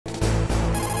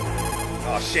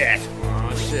Oh shit.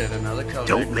 Oh shit, another code.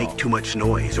 Don't make too much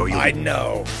noise or you'll... I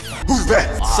know. Who's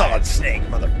that? Solid Snake,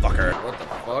 motherfucker. What the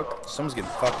fuck? Someone's getting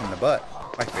fucked in the butt.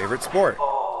 My favorite sport.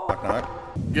 Fuck not.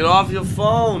 Get off your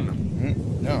phone.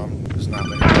 No, I'm just not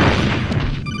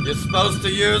making You're supposed to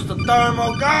use the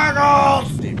thermal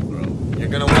goggles. Deep throat. You're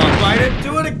gonna walk right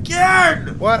into it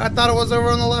again. What? I thought it was over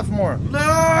on the left more.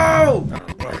 No.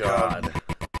 Oh god.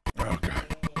 Oh god.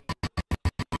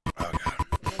 Oh god.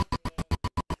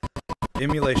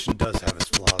 Emulation does have its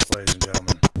flaws, ladies and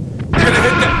gentlemen. You're gonna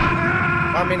hit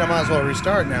that. I mean, I might as well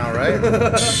restart now, right?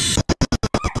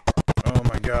 Oh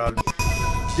my god.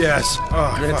 Yes.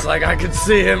 Oh, It's fuck. like I can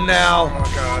see him now.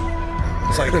 Oh god.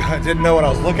 It's like I didn't know what I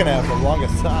was looking at for the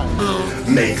longest time.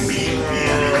 Make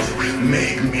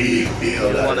me feel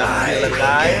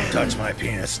alive. Touch my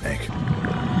penis, Snake.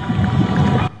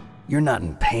 You're not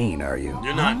in pain, are you?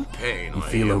 You're not in pain. You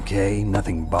feel okay?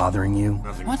 Nothing bothering you?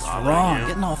 What's wrong?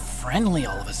 Getting all friendly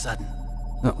all of a sudden.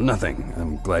 No, nothing.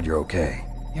 I'm glad you're okay.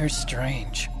 You're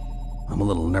strange. I'm a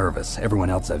little nervous. Everyone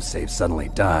else I've saved suddenly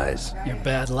dies. You're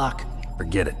bad luck.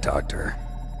 Forget it, Doctor.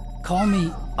 Call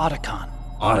me Otacon.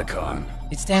 Otacon?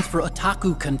 It stands for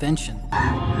Otaku Convention.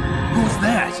 Who's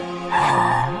that?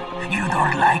 You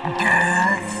don't like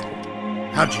girls?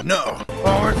 How'd you know?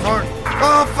 Oh, it's hard.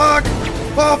 Oh, fuck!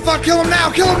 Oh, fuck! Kill him now!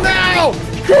 Kill him now!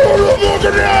 Kill him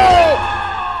fucking now!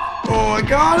 Oh, I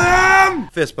got him!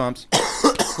 Fist bumps.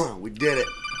 We did it.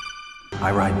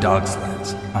 I ride dog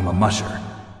sleds. I'm a musher.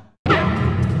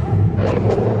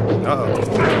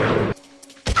 Uh-oh.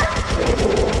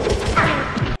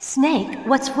 Snake,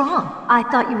 what's wrong? I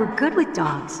thought you were good with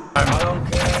dogs. I don't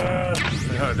care.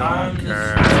 I don't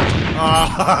care.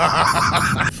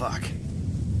 Oh, fuck.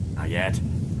 Not yet.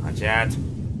 Not yet.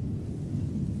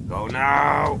 Go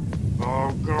now.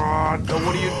 Oh god. Oh,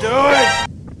 what are you doing?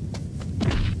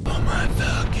 Oh my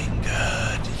fucking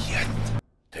god. Yet.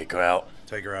 Take her out.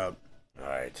 Take her out.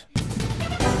 Alright. To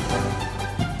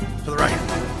the right.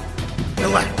 To the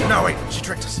left. No, wait. She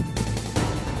tricked us.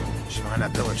 She's behind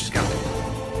that pillar. She's got me.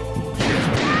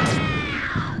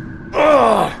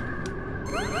 Ugh!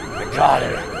 I got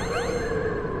her.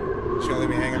 She gonna leave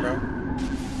me hanging, bro?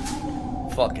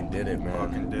 Fucking did it, man.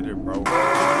 Fucking did it, bro. I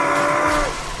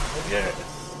did it.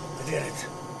 I did it.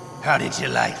 How did you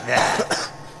like that?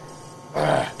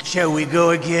 Shall we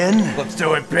go again? Let's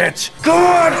do it, bitch. Come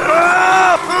on!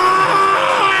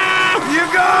 You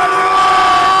got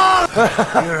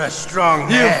her! You're a strong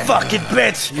You man. fucking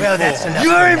bitch! Well, that's enough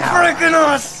You for ain't now. freaking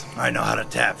us! I know how to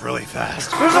tap really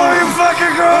fast. Where's all your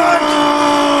fucking guns?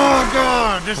 Oh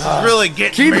god, this is really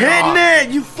getting Keep me hitting off. it,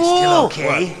 you fool! Still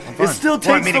okay? It still Want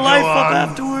takes me the to life go up on?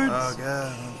 afterwards. Oh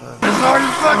god. Where's all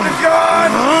your fucking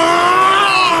guns?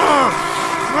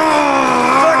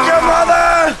 Fuck your mother!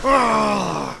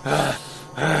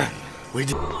 We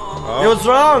did. Yo, what's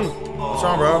wrong? What's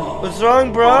wrong, bro? What's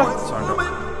wrong, bro? What's wrong, bro?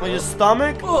 On your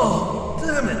stomach? What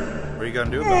are you gonna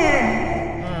do about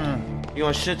it? You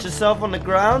wanna shit yourself on the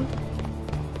ground?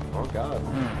 Oh god.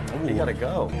 You gotta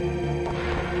go.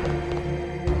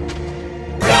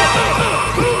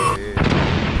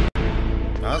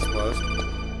 That was close.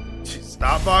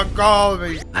 Stop on calling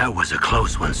me. That was a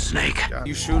close one, Snake.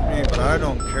 You shoot me, but I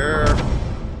don't care.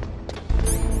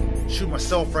 Shoot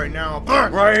myself right now.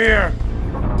 Right here.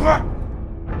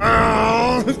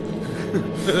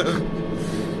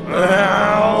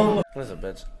 Listen,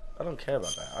 bitch. I don't care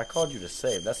about that. I called you to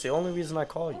save. That's the only reason I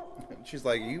call you. She's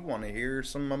like, you want to hear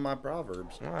some of my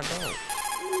proverbs. No, I don't.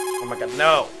 Oh my god,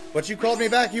 no. But you called me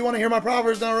back. You want to hear my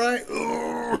proverbs now, right?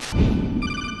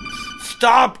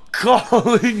 Stop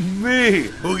calling me!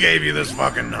 Who gave you this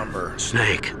fucking number?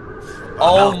 Snake,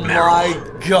 Oh About my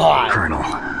god. Colonel,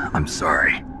 I'm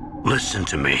sorry. listen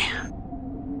to me.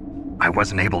 I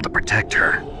wasn't able to protect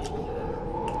her.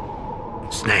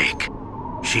 Snake,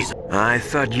 she's... I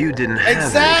thought you didn't have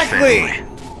Exactly! any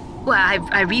family. Well,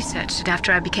 I researched it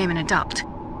after I became an adult.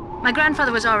 My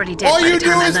grandfather was already dead All by you the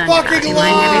time do I is learned about fucking him. I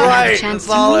never even had Right, a chance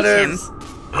that's all to it meet him. is.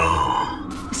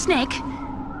 Oh, Snake,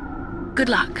 good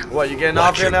luck. What, you getting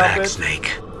watch off your here now, back, bitch?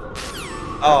 Snake.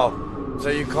 Oh, so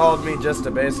you called me just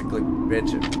to basically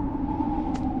bitch it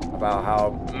about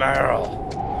how Meryl.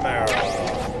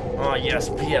 Oh yes,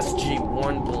 PSG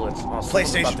 1 bullets. Oh, someone's about to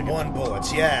PlayStation get- 1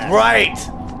 bullets, yeah. Right!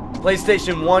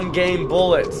 PlayStation 1 game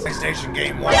bullets. PlayStation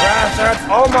game 1. That's,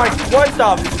 oh my, what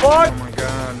the fuck? Oh my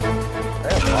god.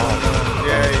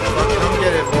 Yeah, you fucking come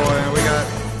get it,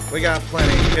 boy. We got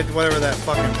plenty. Get whatever that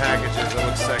fucking package is. That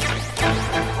looks sexy.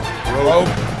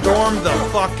 Storm the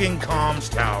fucking comms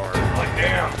tower. Oh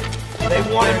damn. They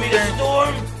wanted me to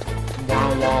storm?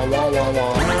 Wah, wah, wah, wah,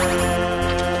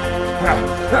 wah.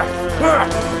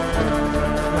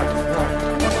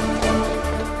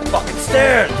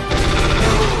 understand.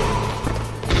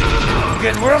 I'm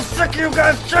getting real sick of you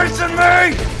guys chasing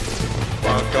me.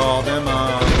 Fuck all them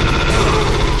up.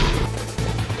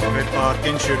 Quit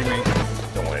fucking shooting me.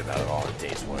 Don't worry about it, all in a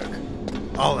day's work.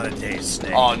 All in a day's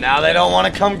snake. Oh, now they don't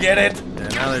want to come get it? Yeah,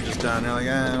 now they're just done.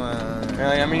 They're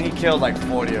like, I mean, he killed like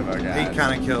 40 of our guys. He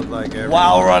kind of killed like everyone.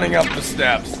 While running up the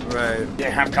steps. Right. You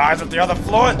have guys at the other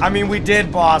floor? I mean, we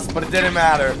did, boss, but it didn't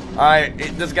matter. Alright,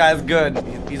 this guy's good.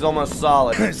 He's almost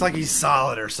solid. It's like he's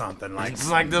solid or something. Like,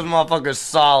 It's like this motherfucker's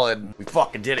solid. We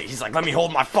fucking did it. He's like, let me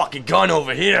hold my fucking gun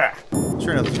over here.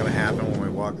 sure nothing's gonna happen when we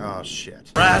walk. Oh shit.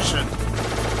 Ration.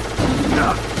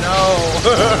 No. No.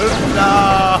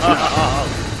 No.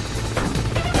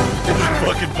 It's just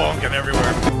fucking bonking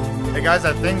everywhere. Hey guys,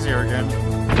 that thing's here again.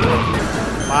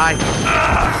 Bye.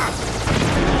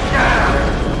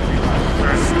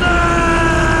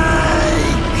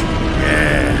 Snake!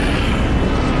 Yeah.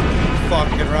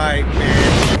 Fucking right,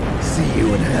 man. See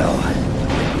you in hell.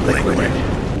 Liquid.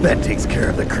 That takes care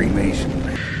of the cremation.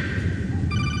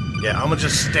 Yeah, I'm gonna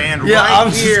just stand Yeah, right I'm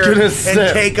just here gonna and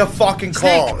sit. take a fucking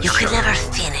call. You could never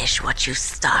finish what you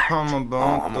start. I'm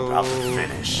about to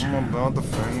finish. I'm about to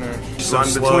finish. Run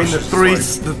between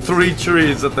the three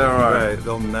trees that there are. Right,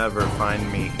 they'll never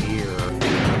find me here.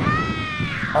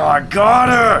 Oh, I got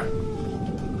her!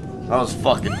 That was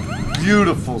fucking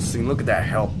beautiful scene. Look at that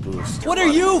health boost. What are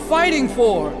you fighting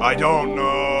for? I don't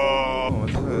know.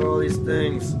 Look at all these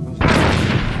things.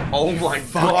 Oh my god.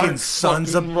 Fucking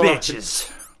sons of mine. bitches.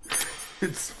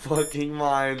 It's fucking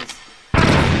mine.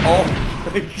 Oh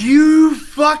my You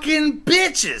fucking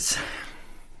bitches.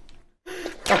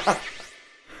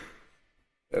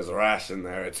 There's a ration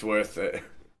there. It's worth it.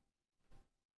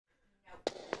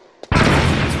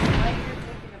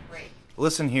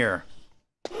 Listen here.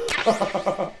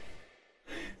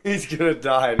 He's gonna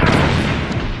die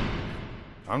now.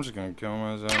 I'm just gonna kill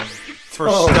myself. For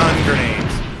stun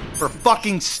grenades. For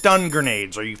fucking stun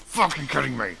grenades. Are you fucking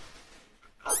kidding me?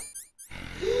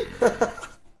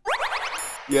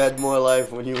 You had more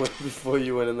life when you went before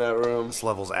you went in that room. This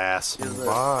level's ass.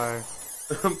 Bye.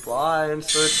 Bye.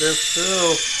 Insert this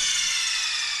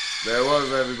too. There it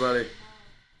was, everybody.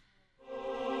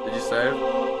 Did you save?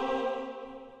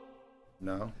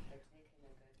 No.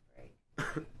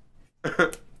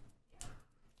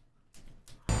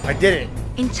 I did it.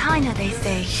 In China, they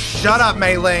say, Shut up,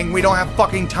 Mei Ling. We don't have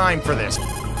fucking time for this.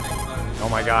 Oh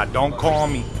my god, don't call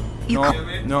me.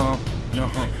 No.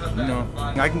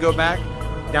 I can go back,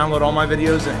 download all my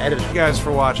videos, and edit. Thank you guys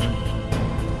for watching.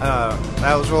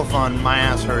 That was real fun. My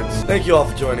ass hurts. Thank you all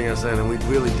for joining us in, and we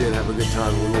really did have a good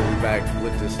time. We will be back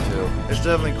with this too. It's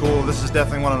definitely cool. This is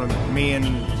definitely one of me and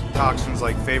Toxin's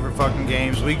like favorite fucking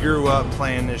games. We grew up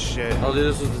playing this shit. Oh,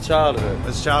 dude, this was the childhood.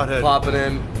 It's childhood. Popping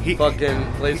in, fucking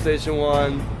PlayStation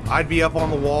 1. I'd be up on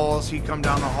the walls. He'd come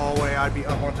down the hallway. I'd be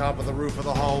up on top of the roof of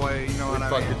the hallway. You know what I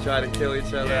mean? Fucking try to kill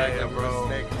each other. Yeah, Like bro. a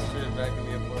snake and shit back in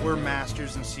the apartment. We're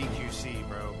masters in CQC,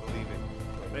 bro. Believe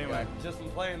it. But anyway. Just from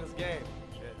playing this game.